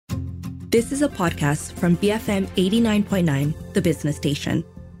This is a podcast from BFM 89.9, the business station.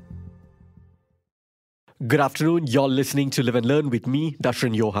 Good afternoon. You're listening to Live and Learn with me,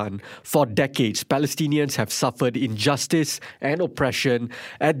 Dashran Johan. For decades, Palestinians have suffered injustice and oppression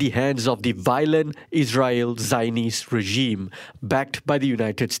at the hands of the violent Israel Zionist regime, backed by the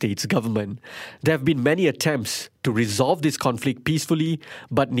United States government. There have been many attempts to resolve this conflict peacefully,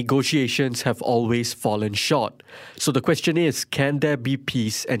 but negotiations have always fallen short. So the question is, can there be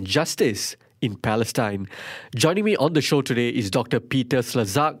peace and justice in Palestine? Joining me on the show today is Dr. Peter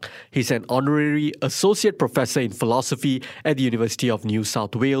Slezak. He's an honorary associate professor in philosophy at the University of New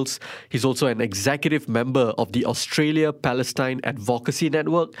South Wales. He's also an executive member of the Australia-Palestine Advocacy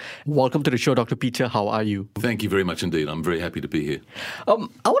Network. Welcome to the show, Dr. Peter. How are you? Thank you very much indeed. I'm very happy to be here. I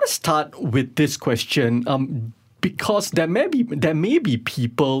want to start with this question. Because there may be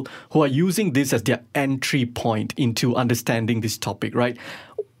people who are using this as their entry point into understanding this topic, right?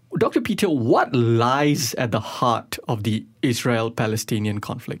 Dr. Peter, what lies at the heart of the Israel-Palestinian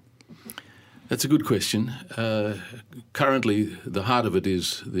conflict? That's a good question. Currently, the heart of it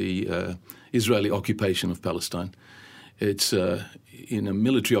is the Israeli occupation of Palestine. It's in a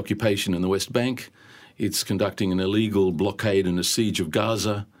military occupation in the West Bank. It's conducting an illegal blockade and a siege of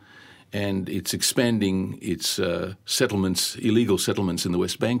Gaza. And it's expanding its illegal settlements in the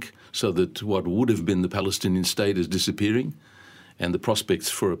West Bank, so that what would have been the Palestinian state is disappearing. And the prospects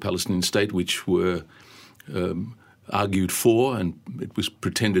for a Palestinian state, which were argued for and it was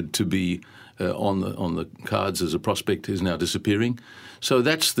pretended to be on the cards as a prospect, is now disappearing. So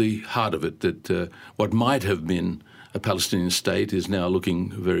that's the heart of it, that what might have been a Palestinian state is now looking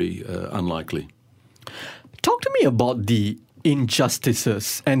very unlikely. Talk to me about the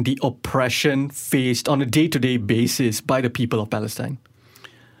injustices and the oppression faced on a day-to-day basis by the people of Palestine.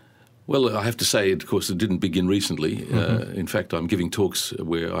 Well, I have to say, of course, it didn't begin recently. In fact, I'm giving talks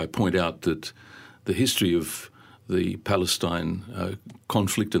where I point out that the history of the Palestine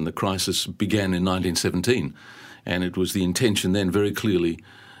conflict and the crisis began in 1917, and it was the intention then very clearly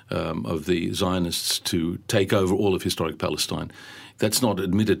of the Zionists to take over all of historic Palestine. That's not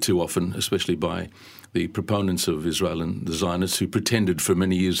admitted too often, especially by the proponents of Israel and the Zionists, who pretended for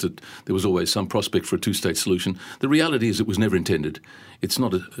many years that there was always some prospect for a two-state solution. The reality is it was never intended. It's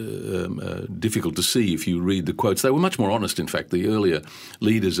not difficult to see if you read the quotes. They were much more honest, in fact. The earlier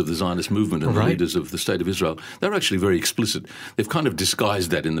leaders of the Zionist movement and the leaders of the State of Israel, they were actually very explicit. They've kind of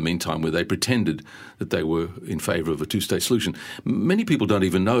disguised that in the meantime, where they pretended that they were in favour of a two-state solution. Many people don't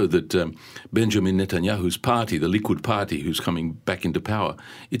even know that Benjamin Netanyahu's party, the Likud party, who's coming back into power,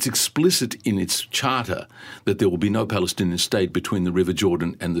 it's explicit in its charter that there will be no Palestinian state between the River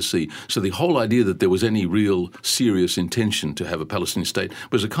Jordan and the sea. So the whole idea that there was any real serious intention to have a Palestinian state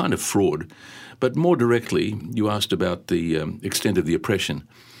was a kind of fraud. But more directly, you asked about the extent of the oppression.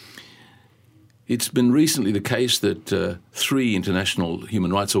 It's been recently the case that 3 international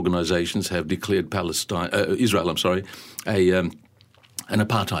human rights organizations have declared Israel an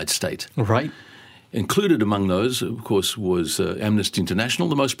apartheid state. Right. Included among those, of course, was Amnesty International,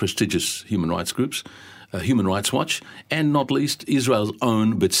 the most prestigious human rights groups, Human Rights Watch, and not least Israel's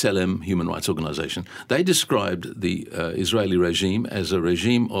own B'Tselem human rights organization. They described the Israeli regime as a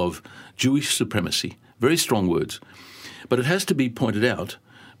regime of Jewish supremacy. Very strong words. But it has to be pointed out,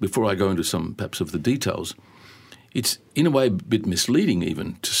 before I go into some perhaps of the details, it's in a way a bit misleading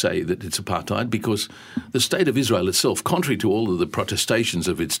even to say that it's apartheid, because the State of Israel itself, contrary to all of the protestations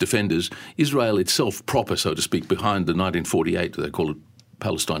of its defenders, Israel itself proper, so to speak, behind the 1948, they call it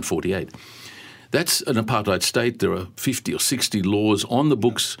Palestine 48. That's an apartheid state. There are 50 or 60 laws on the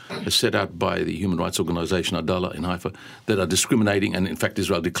books set out by the human rights organization Adalah in Haifa that are discriminating. And in fact,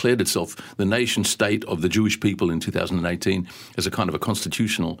 Israel declared itself the nation state of the Jewish people in 2018 as a kind of a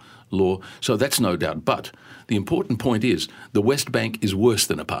constitutional law. So that's no doubt. But the important point is the West Bank is worse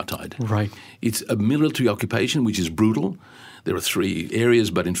than apartheid. Right. It's a military occupation which is brutal. There are 3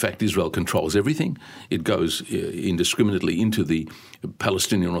 areas, but in fact Israel controls everything. It goes indiscriminately into the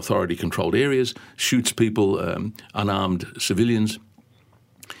Palestinian Authority-controlled areas, shoots people, unarmed civilians.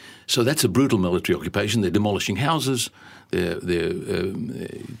 So that's a brutal military occupation. They're demolishing houses. They're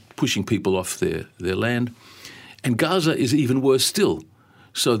pushing people off their land. And Gaza is even worse still.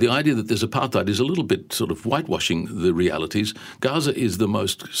 So the idea that there's apartheid is a little bit sort of whitewashing the realities. Gaza is the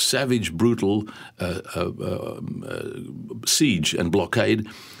most savage, brutal siege and blockade.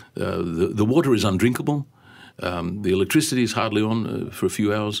 The water is undrinkable. The electricity is hardly on for a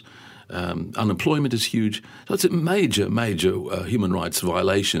few hours. Unemployment is huge. So it's a major human rights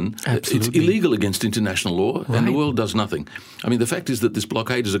violation. Absolutely. It's illegal against international law, and the world does nothing. I mean, the fact is that this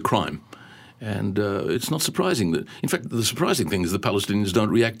blockade is a crime. And it's not surprising that, in fact, the surprising thing is the Palestinians don't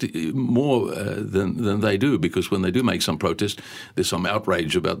react more than they do, because when they do make some protest, there's some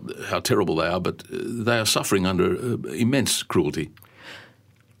outrage about how terrible they are, but they are suffering under immense cruelty.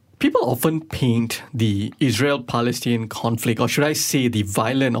 People often paint the Israel-Palestinian conflict, or should I say the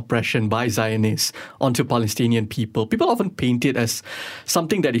violent oppression by Zionists onto Palestinian people. People often paint it as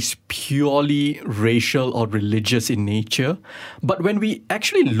something that is purely racial or religious in nature. But when we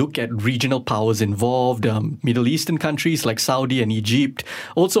actually look at regional powers involved, Middle Eastern countries like Saudi and Egypt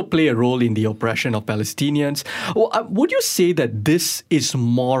also play a role in the oppression of Palestinians. Would you say that this is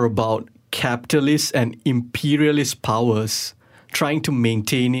more about capitalist and imperialist powers trying to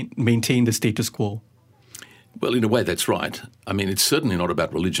maintain the status quo? Well, in a way, that's right. I mean, it's certainly not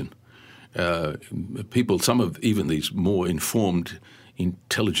about religion. People, some of even these more informed,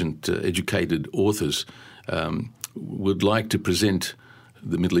 intelligent, educated authors would like to present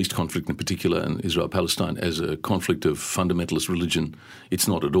the Middle East conflict in particular, and Israel-Palestine, as a conflict of fundamentalist religion. It's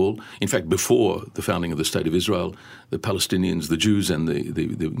not at all. In fact, before the founding of the State of Israel, the Palestinians, the Jews and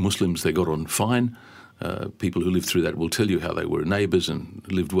the Muslims, they got on fine. People who lived through that will tell you how they were neighbours and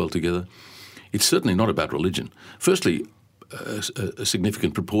lived well together. It's certainly not about religion. Firstly, a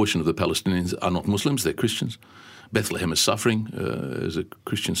significant proportion of the Palestinians are not Muslims, they're Christians. Bethlehem is suffering as a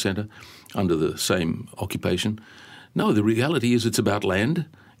Christian centre under the same occupation. No, the reality is it's about land.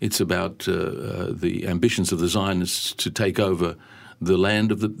 It's about the ambitions of the Zionists to take over the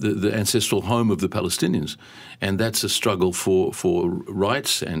land of the ancestral home of the Palestinians. And that's a struggle for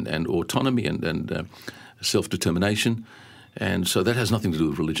rights and autonomy and self-determination. And so that has nothing to do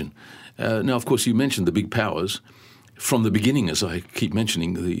with religion. Now, of course, you mentioned the big powers. From the beginning, as I keep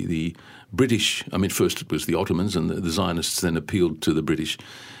mentioning, the British, I mean, first it was the Ottomans and the Zionists then appealed to the British.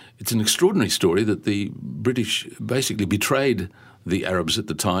 It's an extraordinary story that the British basically betrayed the Arabs at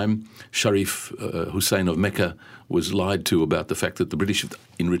the time. Sharif Hussein of Mecca was lied to about the fact that the British,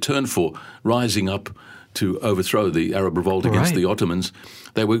 in return for rising up to overthrow the Arab revolt against the Ottomans,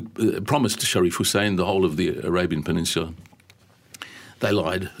 they were promised Sharif Hussein the whole of the Arabian Peninsula. They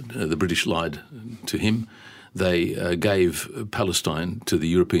lied. The British lied to him. They gave Palestine to the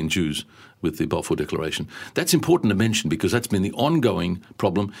European Jews with the Balfour Declaration. That's important to mention because that's been the ongoing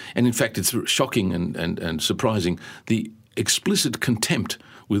problem. And in fact, it's shocking and surprising, the explicit contempt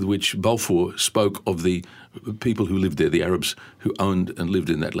with which Balfour spoke of the people who lived there, the Arabs who owned and lived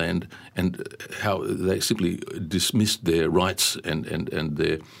in that land, and how they simply dismissed their rights and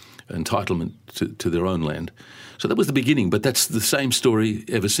their entitlement to their own land. So that was the beginning, but that's the same story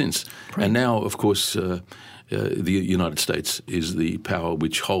ever since. Right. And now, of course, the United States is the power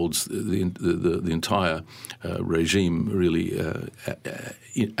which holds the entire regime really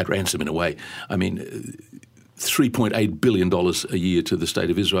at ransom in a way. I mean, $3.8 billion a year to the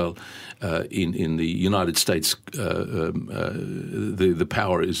State of Israel. In the United States, the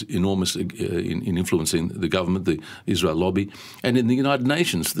power is enormous in influencing the government, the Israel lobby. And in the United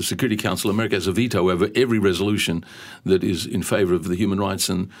Nations, the Security Council, America has a veto over every resolution that is in favour of the human rights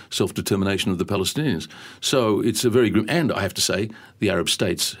and self-determination of the Palestinians. So it's a very grim. And I have to say, the Arab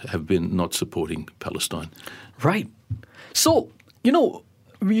states have been not supporting Palestine. Right. So,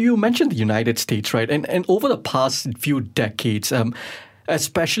 you mentioned the United States, right? And over the past few decades,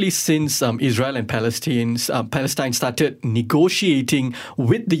 especially since Israel and Palestine started negotiating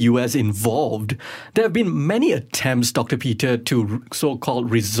with the U.S. involved, there have been many attempts, Dr. Peter, to so-called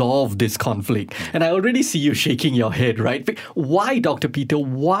resolve this conflict. And I already see you shaking your head, right? Why, Dr. Peter,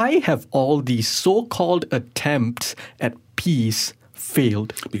 why have all these so-called attempts at peace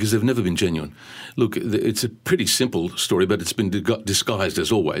failed? Because they've never been genuine. Look, it's a pretty simple story, but it's been disguised as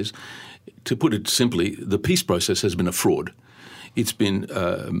always. To put it simply, the peace process has been a fraud. It's been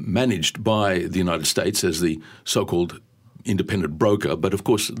managed by the United States as the so-called independent broker, but of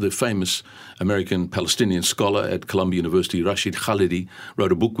course the famous American Palestinian scholar at Columbia University, Rashid Khalidi,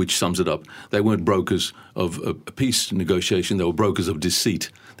 wrote a book which sums it up. They weren't brokers of a peace negotiation, they were brokers of deceit.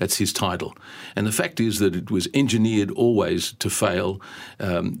 That's his title. And the fact is that it was engineered always to fail.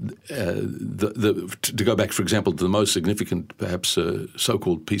 To go back, for example, to the most significant, perhaps,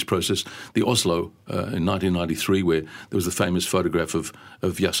 so-called peace process, the Oslo in 1993, where there was the famous photograph of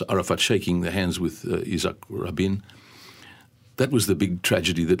Yasser Arafat shaking the hands with Isaac Rabin. That was the big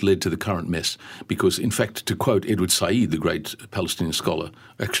tragedy that led to the current mess because, in fact, to quote Edward Said, the great Palestinian scholar,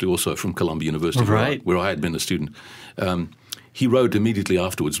 actually also from Columbia University, right, where I had been a student, he wrote immediately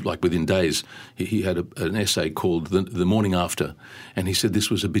afterwards, like within days, he had an essay called The Morning After, and he said this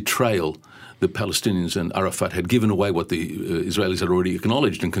was a betrayal. The Palestinians and Arafat had given away what the Israelis had already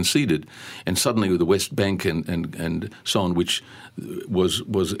acknowledged and conceded, and suddenly with the West Bank and so on, which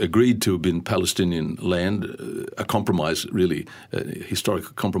was agreed to have been Palestinian land, a compromise, really, a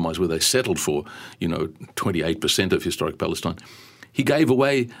historic compromise where they settled for, 28% of historic Palestine. He gave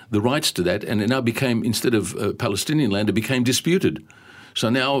away the rights to that, and it now became, instead of Palestinian land, it became disputed. So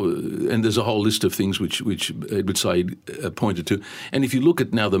now, and there's a whole list of things which Edward Said pointed to. And if you look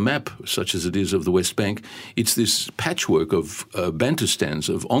at now the map, such as it is, of the West Bank, it's this patchwork of bantustans,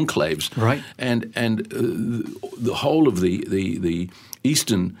 of enclaves. Right. And the whole of the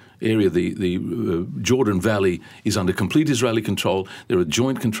eastern area, the Jordan Valley, is under complete Israeli control. There are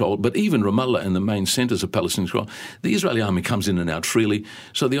joint control. But even Ramallah and the main centres of Palestinian control, the Israeli army comes in and out freely.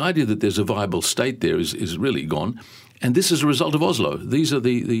 So the idea that there's a viable state there is really gone. And this is a result of Oslo. These are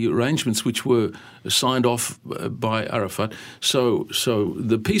the arrangements which were signed off by Arafat. So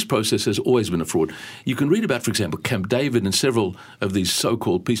the peace process has always been a fraud. You can read about, for example, Camp David and several of these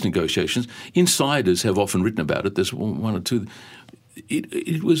so-called peace negotiations. Insiders have often written about it. There's one or two.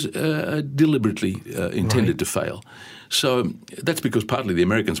 It was deliberately intended to fail. So that's because partly the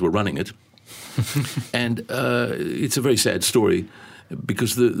Americans were running it. And it's a very sad story,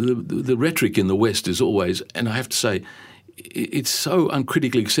 because the rhetoric in the West is always, and I have to say, it's so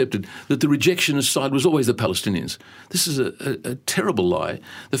uncritically accepted that the rejectionist side was always the Palestinians. This is a terrible lie.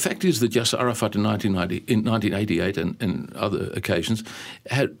 The fact is that Yasser Arafat in 1988 and other occasions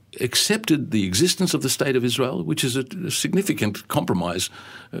had accepted the existence of the State of Israel, which is a significant compromise,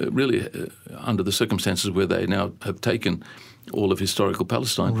 really, under the circumstances where they now have taken all of historical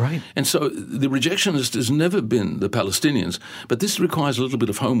Palestine. Right. And so the rejectionist has never been the Palestinians, but this requires a little bit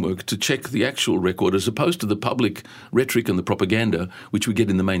of homework to check the actual record as opposed to the public rhetoric and the propaganda which we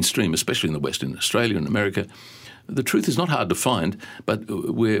get in the mainstream, especially in the West, in Australia and America. The truth is not hard to find, but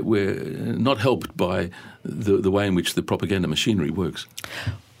we're not helped by the way in which the propaganda machinery works.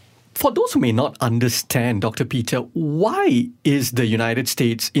 For those who may not understand, Dr. Peter, why is the United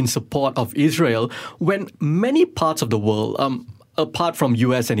States in support of Israel when many parts of the world, apart from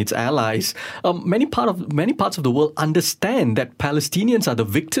US and its allies, many parts of the world understand that Palestinians are the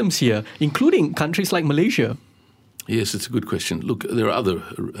victims here, including countries like Malaysia? Yes, it's a good question. Look, there are other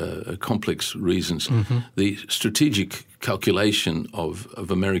complex reasons. Mm-hmm. The strategic calculation of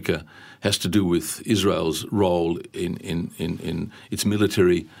America has to do with Israel's role in its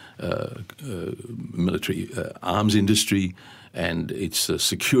military arms industry and its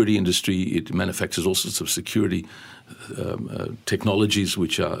security industry. It manufactures all sorts of security technologies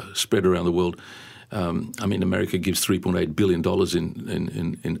which are spread around the world. America gives $3.8 billion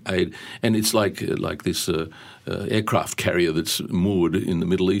in aid, and it's like this aircraft carrier that's moored in the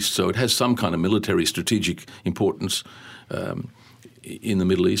Middle East. So it has some kind of military strategic importance in the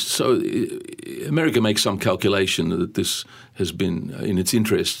Middle East. So America makes some calculation that this has been in its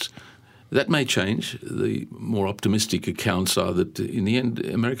interests. That may change. The more optimistic accounts are that in the end,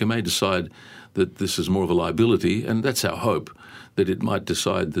 America may decide that this is more of a liability, and that's our hope, that it might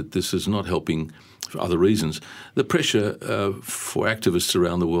decide that this is not helping for other reasons. The pressure for activists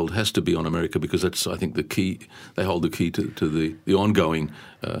around the world has to be on America, because that's, I think, the key. They hold the key to the ongoing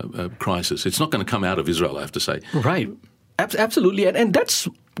crisis. It's not going to come out of Israel, I have to say. Right. Absolutely. And that's,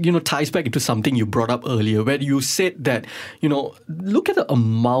 ties back into something you brought up earlier, where you said that, look at the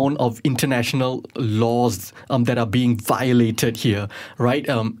amount of international laws that are being violated here, right?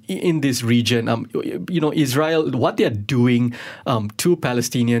 In this region, Israel, what they're doing to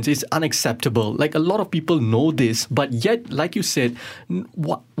Palestinians is unacceptable. Like, a lot of people know this, but yet, like you said,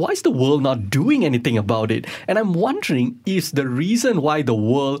 why is the world not doing anything about it? And I'm wondering, is the reason why the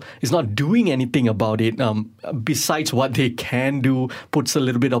world is not doing anything about it, besides what they can do, puts a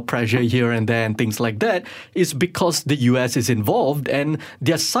little bit of pressure here and there and things like that, is because the US is involved and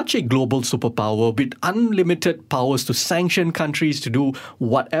they're such a global superpower with unlimited powers to sanction countries, to do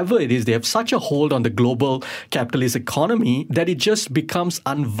whatever it is. They have such a hold on the global capitalist economy that it just becomes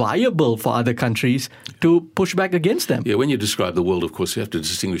unviable for other countries to push back against them. Yeah, when you describe the world, of course, you have to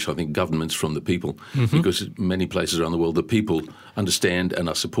distinguish, I think, governments from the people, because in many places around the world, the people understand and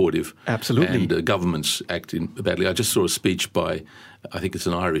are supportive. Absolutely. And governments act badly. I just saw a speech by, I think it's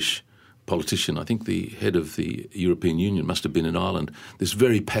an Irish politician. I think the head of the European Union must have been in Ireland. This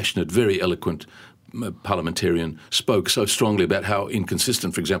very passionate, very eloquent parliamentarian spoke so strongly about how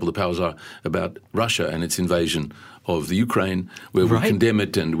inconsistent, for example, the powers are about Russia and its invasion of the Ukraine, where we condemn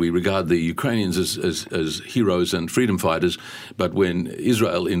it and we regard the Ukrainians as heroes and freedom fighters. But when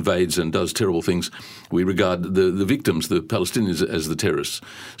Israel invades and does terrible things, we regard the victims, the Palestinians, as the terrorists.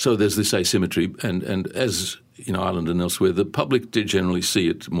 So there's this asymmetry. And as in Ireland and elsewhere, the public did generally see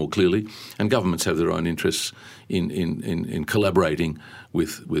it more clearly, and governments have their own interests in collaborating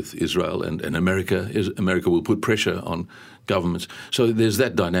with Israel, and America. America will put pressure on governments. So there's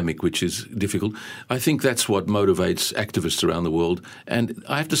that dynamic which is difficult. I think that's what motivates activists around the world. And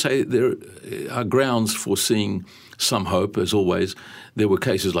I have to say there are grounds for seeing some hope, as always. There were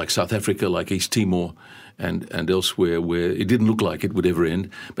cases like South Africa, like East Timor, and elsewhere where it didn't look like it would ever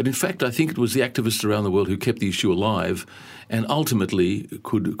end. But in fact, I think it was the activists around the world who kept the issue alive and ultimately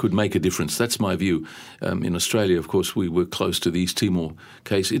could make a difference. That's my view. In Australia, of course, we were close to the East Timor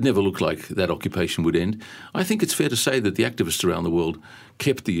case. It never looked like that occupation would end. I think it's fair to say that the activists around the world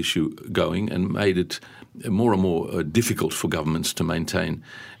kept the issue going and made it more and more difficult for governments to maintain.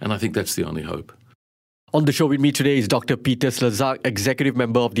 And I think that's the only hope. On the show with me today is Dr. Peter Slezak, Executive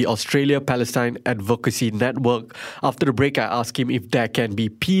Member of the Australia-Palestine Advocacy Network. After the break, I asked him if there can be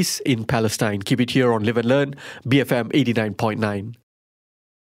peace in Palestine. Keep it here on Live and Learn, BFM 89.9.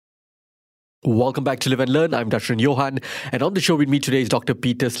 Welcome back to Live and Learn. I'm Dashran Johan. And on the show with me today is Dr.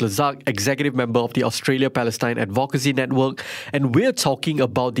 Peter Slezak, Executive Member of the Australia-Palestine Advocacy Network. And we're talking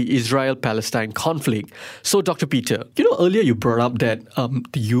about the Israel-Palestine conflict. So, Dr. Peter, earlier you brought up that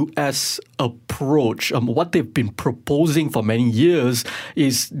the US approach, what they've been proposing for many years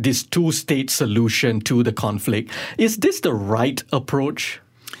is this two-state solution to the conflict. Is this the right approach?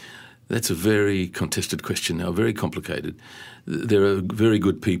 That's a very contested question now, very complicated. There are very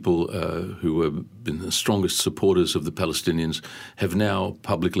good people who have been the strongest supporters of the Palestinians, have now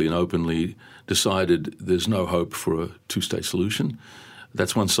publicly and openly decided there's no hope for a two-state solution.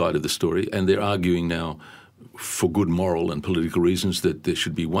 That's one side of the story. And they're arguing now for good moral and political reasons that there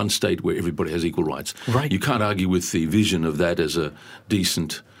should be one state where everybody has equal rights. Right. You can't argue with the vision of that as a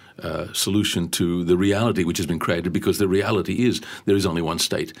decent solution to the reality which has been created, because the reality is there is only one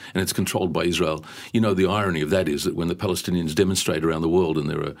state and it's controlled by Israel. The irony of that is that when the Palestinians demonstrate around the world and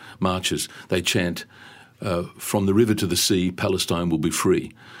there are marches, they chant, from the river to the sea, Palestine will be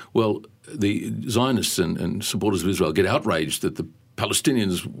free. Well, the Zionists and supporters of Israel get outraged that the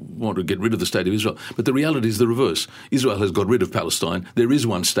Palestinians want to get rid of the state of Israel. But the reality is the reverse. Israel has got rid of Palestine. There is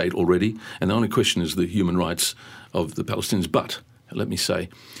one state already, and the only question is the human rights of the Palestinians. But let me say,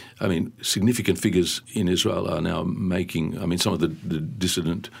 significant figures in Israel are now making, some of the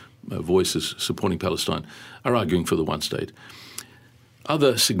dissident voices supporting Palestine are arguing for the one state.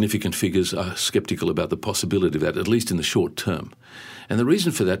 Other significant figures are sceptical about the possibility of that, at least in the short term. And the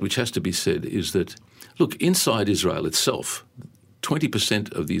reason for that, which has to be said, is that, look, inside Israel itself,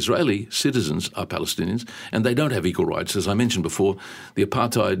 20% of the Israeli citizens are Palestinians, and they don't have equal rights. As I mentioned before, the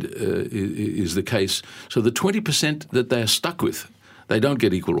apartheid is the case. So the 20% that they are stuck with, they don't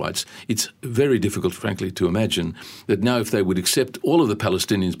get equal rights. It's very difficult, frankly, to imagine that now if they would accept all of the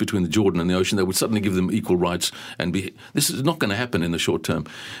Palestinians between the Jordan and the ocean, they would suddenly give them equal rights. This is not going to happen in the short term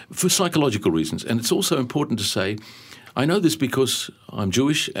for psychological reasons. And it's also important to say, I know this because I'm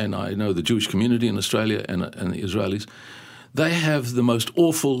Jewish and I know the Jewish community in Australia and the Israelis. They have the most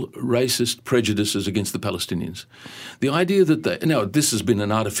awful racist prejudices against the Palestinians. The idea that this has been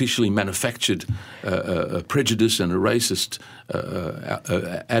an artificially manufactured prejudice and a racist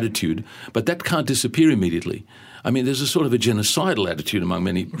attitude, but that can't disappear immediately. There's a sort of a genocidal attitude among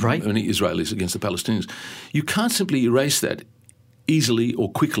many Israelis against the Palestinians. You can't simply erase that easily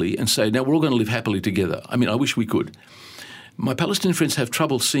or quickly and say, now we're all going to live happily together. I wish we could. My Palestinian friends have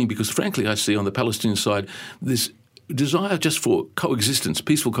trouble seeing, because frankly I see on the Palestinian side this desire just for coexistence,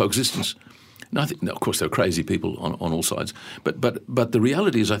 peaceful coexistence. Now, of course, there are crazy people on all sides, but the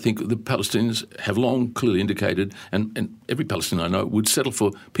reality is, I think the Palestinians have long clearly indicated, and every Palestinian I know would settle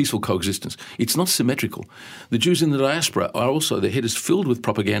for peaceful coexistence. It's not symmetrical. The Jews in the diaspora are also, their head is filled with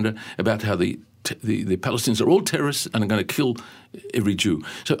propaganda about how the Palestinians are all terrorists and are going to kill every Jew.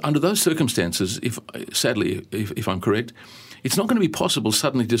 So under those circumstances, if I'm correct, it's not going to be possible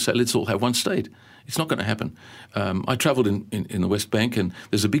suddenly to say, let's all have one state. It's not going to happen. I travelled in the West Bank, and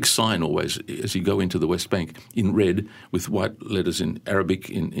there's a big sign always as you go into the West Bank in red with white letters in Arabic,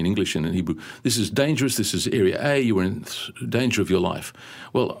 in English and in Hebrew. This is dangerous. This is Area A. You are in danger of your life.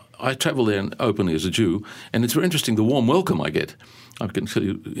 Well, I travel there openly as a Jew, and it's very interesting the warm welcome I get. I can tell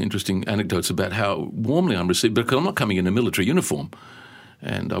you interesting anecdotes about how warmly I'm received, because I'm not coming in a military uniform.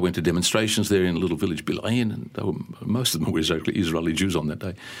 And I went to demonstrations there in a little village, Bilayin, and most of them were Israeli Jews on that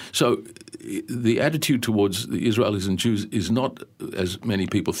day. So the attitude towards the Israelis and Jews is not, as many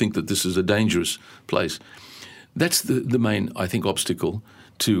people think, that this is a dangerous place. That's the main, I think, obstacle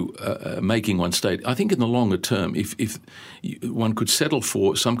to making one state. I think in the longer term, if one could settle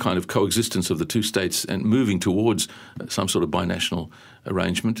for some kind of coexistence of the two states and moving towards some sort of binational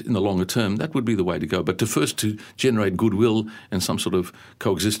arrangement in the longer term, that would be the way to go. But to generate goodwill and some sort of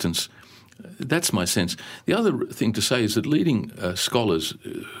coexistence, that's my sense. The other thing to say is that leading scholars,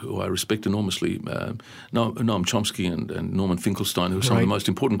 who I respect enormously, Noam Chomsky and Norman Finkelstein, who are some of the most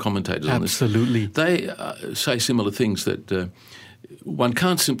important commentators on this, they say similar things, that one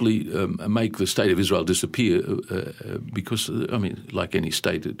can't simply make the state of Israel disappear because, I mean, like any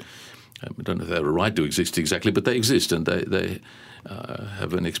state, I don't know if they have a right to exist exactly, but they exist, and they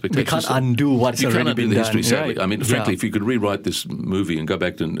have an expectation. They can't undo what's already been done. History, sadly. Right. I mean, frankly, if you could rewrite this movie and go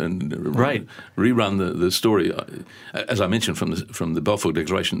back and rerun the story, as I mentioned from the Balfour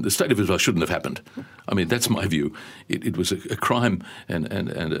Declaration, the state of Israel shouldn't have happened. I mean, that's my view. It was a crime and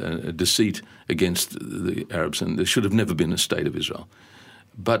a deceit against the Arabs, and there should have never been a state of Israel.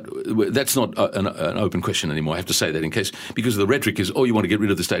 But that's not an open question anymore. I have to say that because the rhetoric is, you want to get rid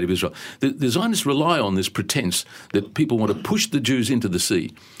of the state of Israel. The Zionists rely on this pretense that people want to push the Jews into the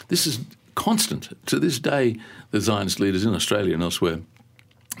sea. This is constant. To this day, the Zionist leaders in Australia and elsewhere,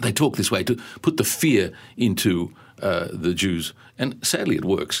 they talk this way to put the fear into the Jews. And sadly, it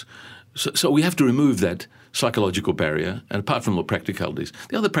works. So we have to remove that psychological barrier, and apart from the practicalities.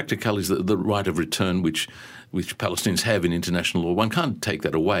 The other practicalities, the right of return, which Palestinians have in international law, one can't take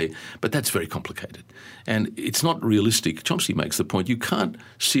that away, but that's very complicated. And it's not realistic. Chomsky makes the point, you can't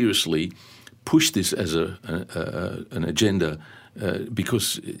seriously push this as an agenda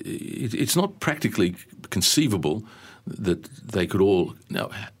because it's not practically conceivable that they could all now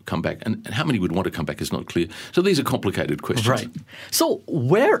come back. And how many would want to come back is not clear. So these are complicated questions. Right. So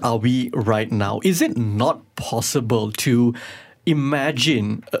where are we right now? Is it not possible to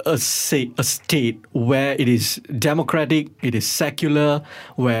imagine a state where it is democratic, it is secular,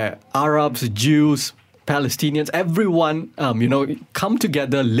 where Arabs, Jews, Palestinians, everyone, come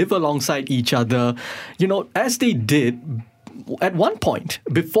together, live alongside each other, as they did at one point,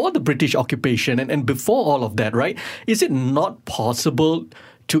 before the British occupation and before all of that, right? Is it not possible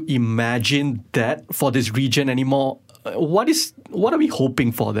to imagine that for this region anymore? What are we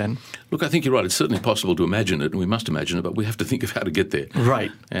hoping for then? Look, I think you're right. It's certainly possible to imagine it, and we must imagine it, but we have to think of how to get there.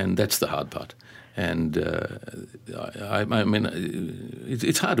 Right. And that's the hard part. And I mean,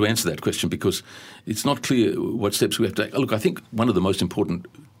 it's hard to answer that question because it's not clear what steps we have to take. Look, I think one of the most important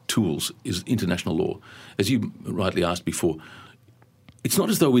tools is international law. As you rightly asked before, it's not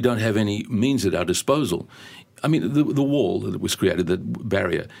as though we don't have any means at our disposal. I mean, the wall that was created, that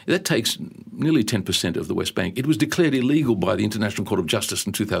barrier, that takes nearly 10% of the West Bank. It was declared illegal by the International Court of Justice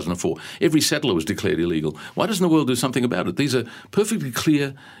in 2004. Every settler was declared illegal. Why doesn't the world do something about it? These are perfectly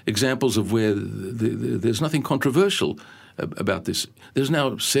clear examples of where there's nothing controversial about this. There's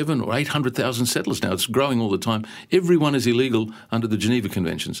now 700,000 or 800,000 settlers now. It's growing all the time. Everyone is illegal under the Geneva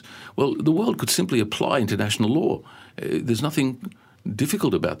Conventions. Well, the world could simply apply international law. There's nothing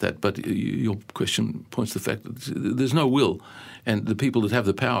difficult about that, but your question points to the fact that there's no will and the people that have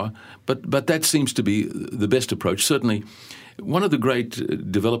the power, but that seems to be the best approach. Certainly, one of the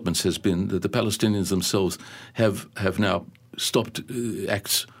great developments has been that the Palestinians themselves have now stopped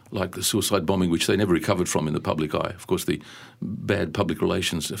acts like the suicide bombing, which they never recovered from in the public eye. Of course, the bad public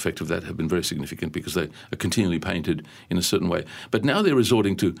relations effect of that have been very significant because they are continually painted in a certain way. But now they're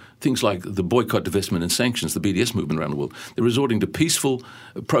resorting to things like the boycott, divestment and sanctions, the BDS movement around the world. They're resorting to peaceful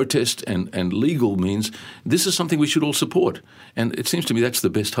protest and legal means. This is something we should all support. And it seems to me that's the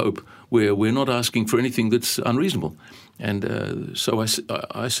best hope, where we're not asking for anything that's unreasonable. And so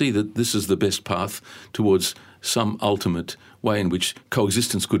I see that this is the best path towards some ultimate way in which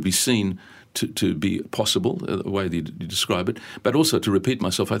coexistence could be seen to be possible, the way that you describe it. But also, to repeat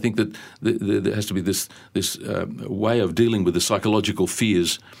myself, I think that there has to be this way of dealing with the psychological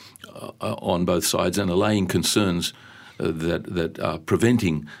fears on both sides and allaying concerns that are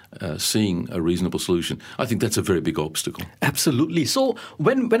preventing seeing a reasonable solution. I think that's a very big obstacle. Absolutely. So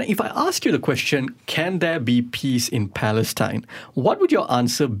if I ask you the question, can there be peace in Palestine, what would your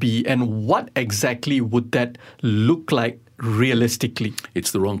answer be, and what exactly would that look like realistically? It's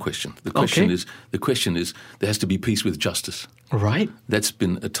the wrong question. The question is there has to be peace with justice. Right. That's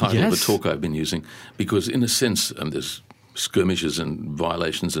been a title of a talk I've been using because, in a sense, there's skirmishes and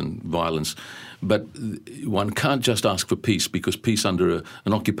violations and violence, but one can't just ask for peace because peace under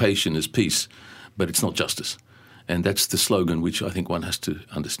an occupation is peace, but it's not justice. And that's the slogan which I think one has to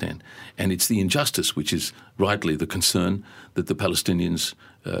understand. And it's the injustice which is rightly the concern that the Palestinians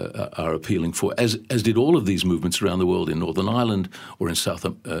are appealing for, as did all of these movements around the world in Northern Ireland or in South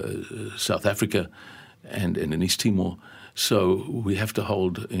Africa and in East Timor. So we have to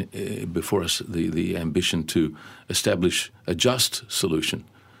hold before us the ambition to establish a just solution.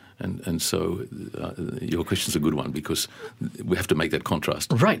 And so your question's a good one because we have to make that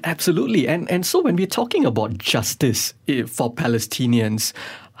contrast. Right, absolutely. And so when we're talking about justice for Palestinians,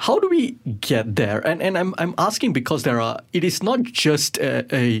 how do we get there? And I'm asking because it is not just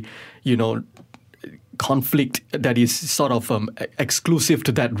a conflict that is sort of exclusive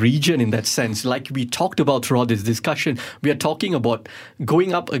to that region in that sense. Like we talked about throughout this discussion, we are talking about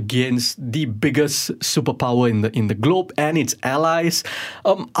going up against the biggest superpower in the globe and its allies.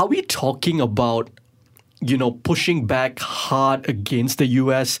 Are we talking about pushing back hard against the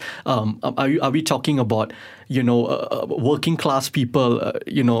U.S.? Are we talking about, working class people,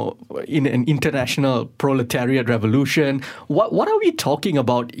 in an international proletariat revolution? What are we talking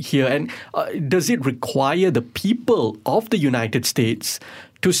about here? And does it require the people of the United States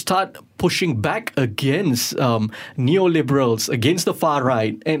to start pushing back against neoliberals, against the far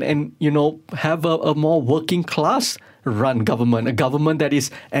right, and have a more working class run government, a government that is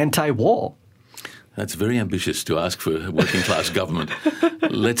anti-war? That's very ambitious to ask for a working-class government.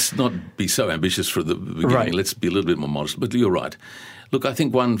 Let's not be so ambitious for the beginning. Right. Let's be a little bit more modest. But you're right. Look, I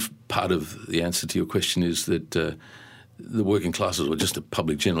think one part of the answer to your question is that the working classes, or just the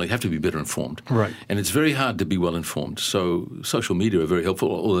public generally, have to be better informed. Right. And it's very hard to be well informed. So social media are very helpful,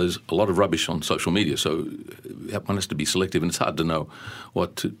 although there's a lot of rubbish on social media. So one has to be selective, and it's hard to know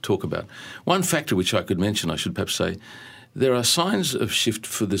what to talk about. One factor which I could mention, I should perhaps say, there are signs of shift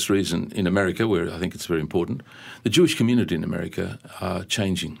for this reason in America, where I think it's very important. The Jewish community in America are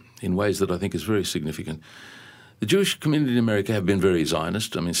changing in ways that I think is very significant. The Jewish community in America have been very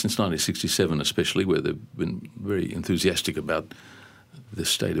Zionist, since 1967 especially, where they've been very enthusiastic about the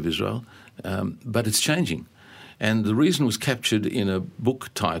state of Israel. But it's changing. And the reason was captured in a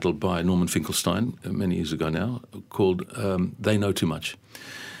book titled by Norman Finkelstein many years ago now, called They Know Too Much.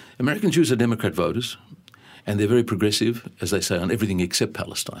 American Jews are Democrat voters, and they're very progressive, as they say, on everything except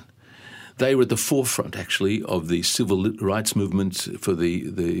Palestine. They were at the forefront, actually, of the civil rights movement for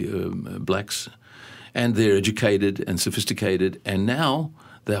the blacks, and they're educated and sophisticated, and now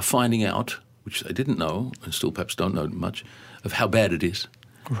they are finding out, which they didn't know, and still perhaps don't know much, of how bad it is.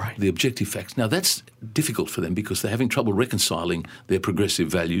 Right. The objective facts. Now, that's difficult for them because they're having trouble reconciling their progressive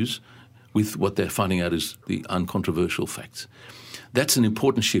values with what they're finding out is the uncontroversial facts. That's an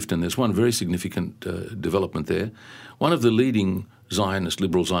important shift, and there's one very significant development there. One of the leading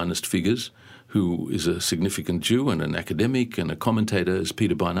liberal Zionist figures, who is a significant Jew and an academic and a commentator, is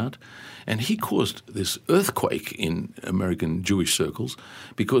Peter Beinart. And he caused this earthquake in American Jewish circles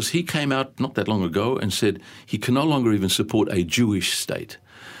because he came out not that long ago and said he can no longer even support a Jewish state.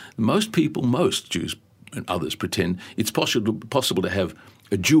 Most Jews and others pretend it's possible to have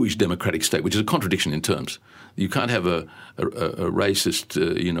a Jewish democratic state, which is a contradiction in terms. You can't have a racist,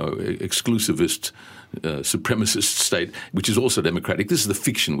 exclusivist, supremacist state, which is also democratic. This is the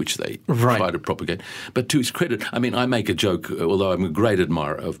fiction which they try to propagate. But to his credit, I make a joke, although I'm a great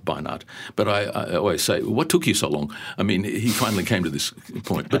admirer of Beinart, but I always say, what took you so long? He finally came to this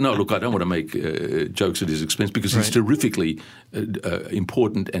point. But no, look, I don't want to make jokes at his expense because he's terrifically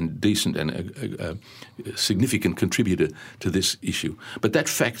important and decent and a significant contributor to this issue. But that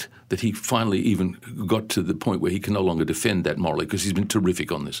fact that he finally even got to the point where he can no longer defend that morally because he's been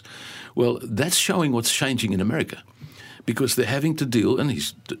terrific on this. Well, that's showing what's changing in America because they're having to deal, and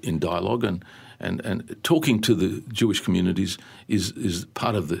he's in dialogue and talking to the Jewish communities is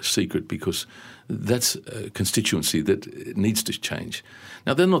part of the secret because that's a constituency that needs to change.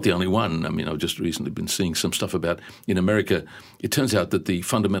 Now, they're not the only one. I've just recently been seeing some stuff about in America. It turns out that the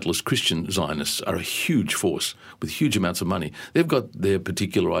fundamentalist Christian Zionists are a huge force with huge amounts of money. They've got their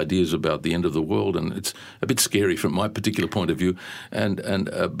particular ideas about the end of the world, and it's a bit scary from my particular point of view.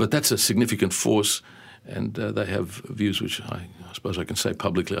 But that's a significant force. And they have views which I suppose I can say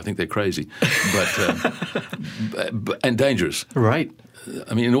publicly. I think they're crazy, and dangerous. Right.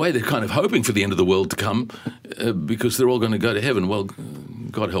 In a way, they're kind of hoping for the end of the world to come because they're all going to go to heaven. Well,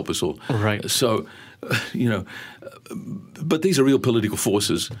 God help us all. Right. So, but these are real political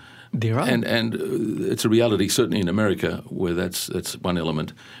forces. They are. And it's a reality, certainly in America, where that's one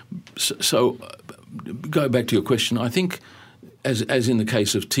element. So go back to your question. I think, as in the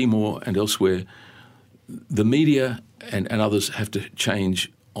case of Timor and elsewhere, the media and others have to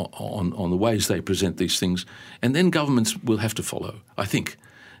change on the ways they present these things, and then governments will have to follow, I think.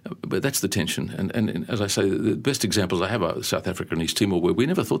 But that's the tension. And as I say, the best examples I have are South Africa and East Timor, where we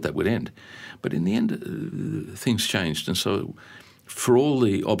never thought that would end. But in the end, things changed. And so for all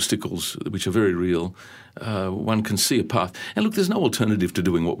the obstacles, which are very real, one can see a path. And look, there's no alternative to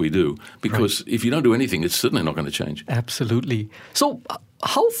doing what we do, because if you don't do anything, it's certainly not going to change. Absolutely. So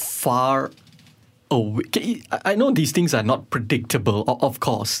how far away? I know these things are not predictable, of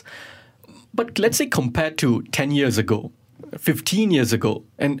course. But let's say compared to 10 years ago, 15 years ago,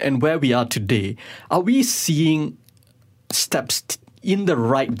 and where we are today, are we seeing steps in the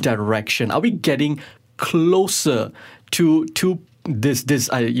right direction? Are we getting closer to this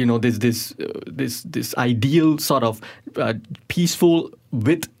ideal sort of peaceful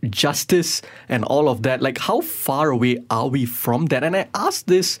with justice and all of that? Like, how far away are we from that? And I ask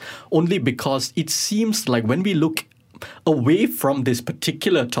this only because it seems like when we look away from this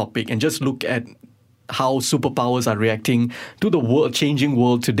particular topic and just look at how superpowers are reacting to the changing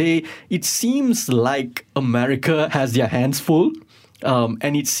world today, it seems like America has their hands full.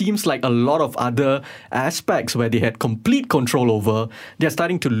 And it seems like a lot of other aspects where they had complete control over, they're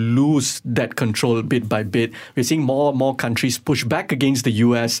starting to lose that control bit by bit. We're seeing more and more countries push back against the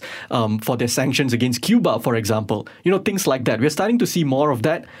US for their sanctions against Cuba, for example. Things like that. We're starting to see more of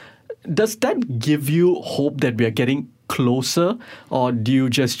that. Does that give you hope that we are getting closer, or do you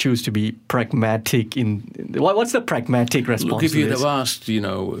just choose to be pragmatic what's the pragmatic response? Look, if to you'd this? have asked,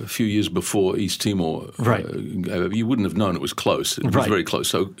 a few years before East Timor, you wouldn't have known it was close. It was very close,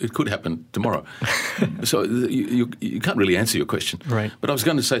 so it could happen tomorrow. So you can't really answer your question. Right. But I was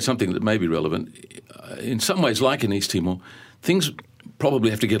going to say something that may be relevant. In some ways, like in East Timor, things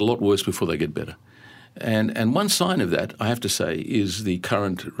probably have to get a lot worse before they get better. And one sign of that, I have to say, is the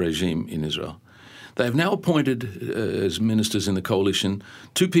current regime in Israel. They have now appointed as ministers in the coalition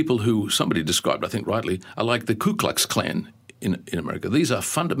two people who somebody described, I think rightly, are like the Ku Klux Klan in America. These are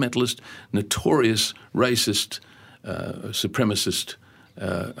fundamentalist, notorious, racist, supremacist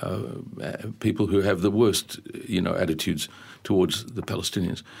people who have the worst, attitudes towards the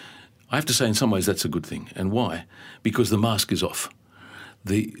Palestinians. I have to say, in some ways, that's a good thing. And why? Because the mask is off.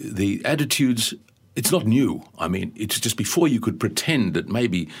 The attitudes. It's not new. I mean, it's just before you could pretend that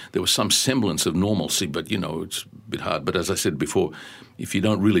maybe there was some semblance of normalcy, but, it's a bit hard. But as I said before, if you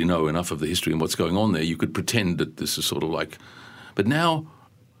don't really know enough of the history and what's going on there, you could pretend that this is sort of like... But now,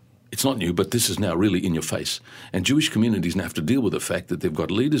 it's not new, but this is now really in your face. And Jewish communities now have to deal with the fact that they've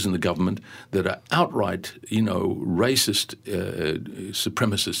got leaders in the government that are outright, racist,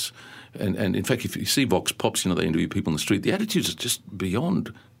 supremacists. And in fact, if you see Vox Pops, they interview people in the street, the attitudes are just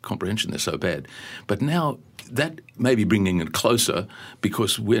beyond comprehension. They're so bad. But now that may be bringing it closer,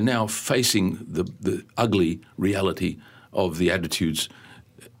 because we're now facing the ugly reality of the attitudes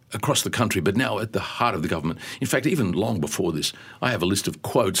across the country, but now at the heart of the government. In fact, even long before this, I have a list of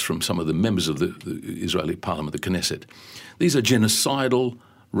quotes from some of the members of the Israeli parliament, the Knesset. These are genocidal,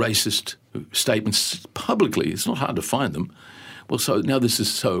 racist statements publicly. It's not hard to find them. Well, so now this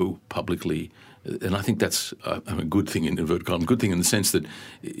is so publicly, and I think that's a good thing in inverted commas, good thing in the sense that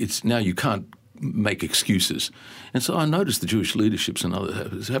it's now you can't make excuses. And so I noticed the Jewish leaderships and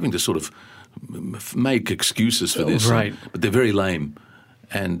others having to sort of make excuses for this, but they're very lame.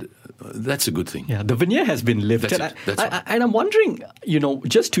 And that's a good thing. Yeah, the veneer has been lifted. And I'm wondering,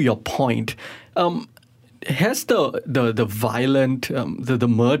 just to your point, has the violent, the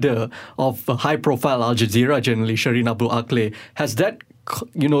murder of high-profile Al Jazeera journalist Shireen Abu Akleh, has that,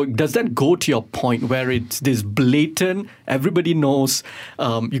 does that go to your point where it's this blatant, everybody knows,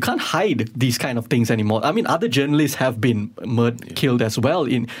 you can't hide these kind of things anymore? I mean, other journalists have been killed as well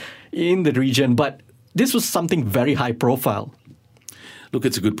in the region, but this was something very high-profile. Look,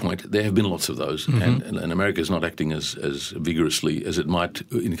 it's a good point. There have been lots of those, and America is not acting as vigorously as it might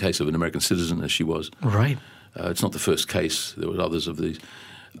in the case of an American citizen as she was. Right. It's not the first case. There were others of these.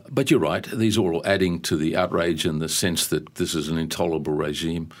 But you're right. These are all adding to the outrage and the sense that this is an intolerable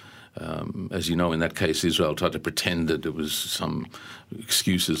regime. As you know, in that case, Israel tried to pretend that it was some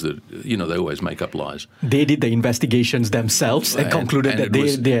excuses that, they always make up lies. They did the investigations themselves and concluded that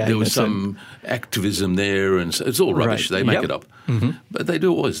there was some activism there, and it's all rubbish. They make it up. But they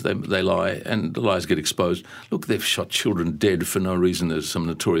do always. They lie, and the lies get exposed. Look, they've shot children dead for no reason. There's some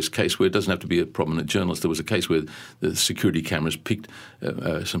notorious case where it doesn't have to be a prominent journalist. There was a case where the security cameras picked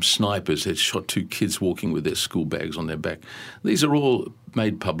some snipers had shot two kids walking with their school bags on their back. These are all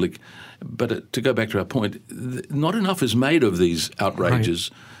made public. But to go back to our point, not enough is made of these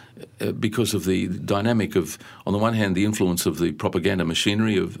outrages because of the dynamic of, on the one hand, the influence of the propaganda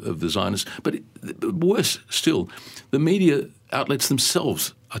machinery of the Zionists, but worse still, the media outlets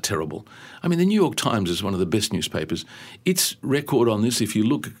themselves are terrible. I mean, the New York Times is one of the best newspapers. Its record on this, if you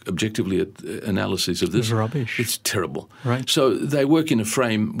look objectively at analysis of this, it's rubbish. It's terrible. Right. So they work in a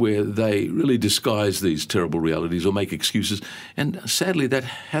frame where they really disguise these terrible realities or make excuses. And sadly, that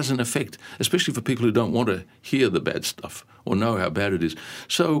has an effect, especially for people who don't want to hear the bad stuff or know how bad it is.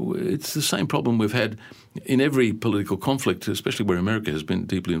 So it's the same problem we've had in every political conflict, especially where America has been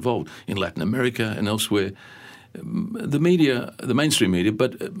deeply involved, in Latin America and elsewhere. The media, the mainstream media,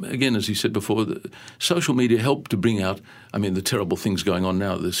 but again, as you said before, the social media help to bring out, I mean, the terrible things going on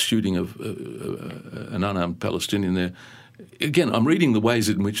now, the shooting of an unarmed Palestinian there. Again, I'm reading the ways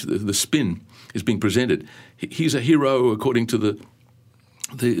in which the spin is being presented. He's a hero according to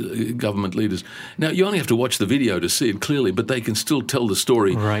the government leaders. Now, you only have to watch the video to see it clearly, but they can still tell the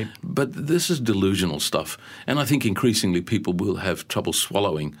story. Right. But this is delusional stuff. And I think increasingly people will have trouble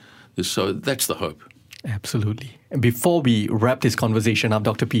swallowing this. So that's the hope. Absolutely. And before we wrap this conversation up,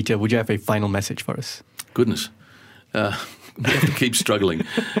 Dr. Peter, would you have a final message for us? Goodness. We have to keep struggling.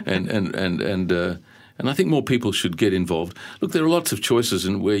 And I think more people should get involved. Look, there are lots of choices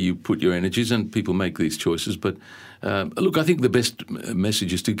in where you put your energies, and people make these choices. But look, I think the best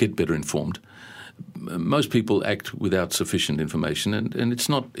message is to get better informed. Most people act without sufficient information, and it's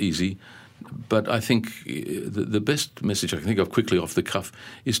not easy. But I think the best message I can think of quickly off the cuff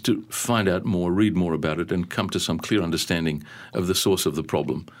is to find out more, read more about it, and come to some clear understanding of the source of the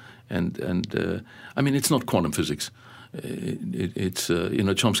problem. And I mean, it's not quantum physics. It's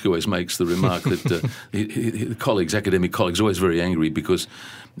Chomsky always makes the remark that academic colleagues, are always very angry because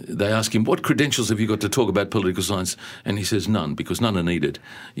they ask him, what credentials have you got to talk about political science? And he says none, because none are needed.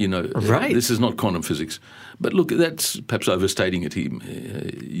 Right. This is not quantum physics. But look, that's perhaps overstating it.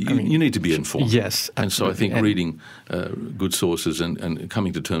 You need to be informed. Yes. And so I think reading good sources and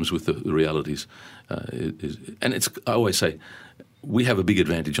coming to terms with the realities is, and it's, I always say, we have a big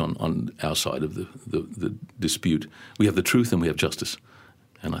advantage on our side of the dispute. We have the truth and we have justice.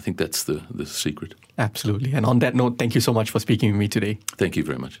 And I think that's the secret. Absolutely. And on that note, thank you so much for speaking with me today. Thank you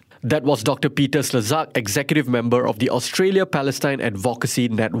very much. That was Dr. Peter Slezak, Executive Member of the Australia-Palestine Advocacy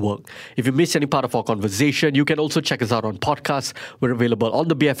Network. If you missed any part of our conversation, you can also check us out on podcasts. We're available on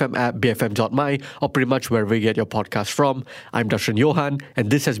the BFM app, bfm.my, or pretty much wherever you get your podcast from. I'm Darshan Johan, and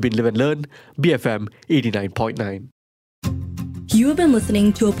this has been Live and Learn, BFM 89.9. You have been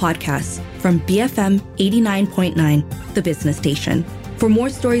listening to a podcast from BFM 89.9, the business station. For more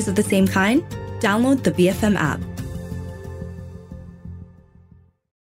stories of the same kind, download the BFM app.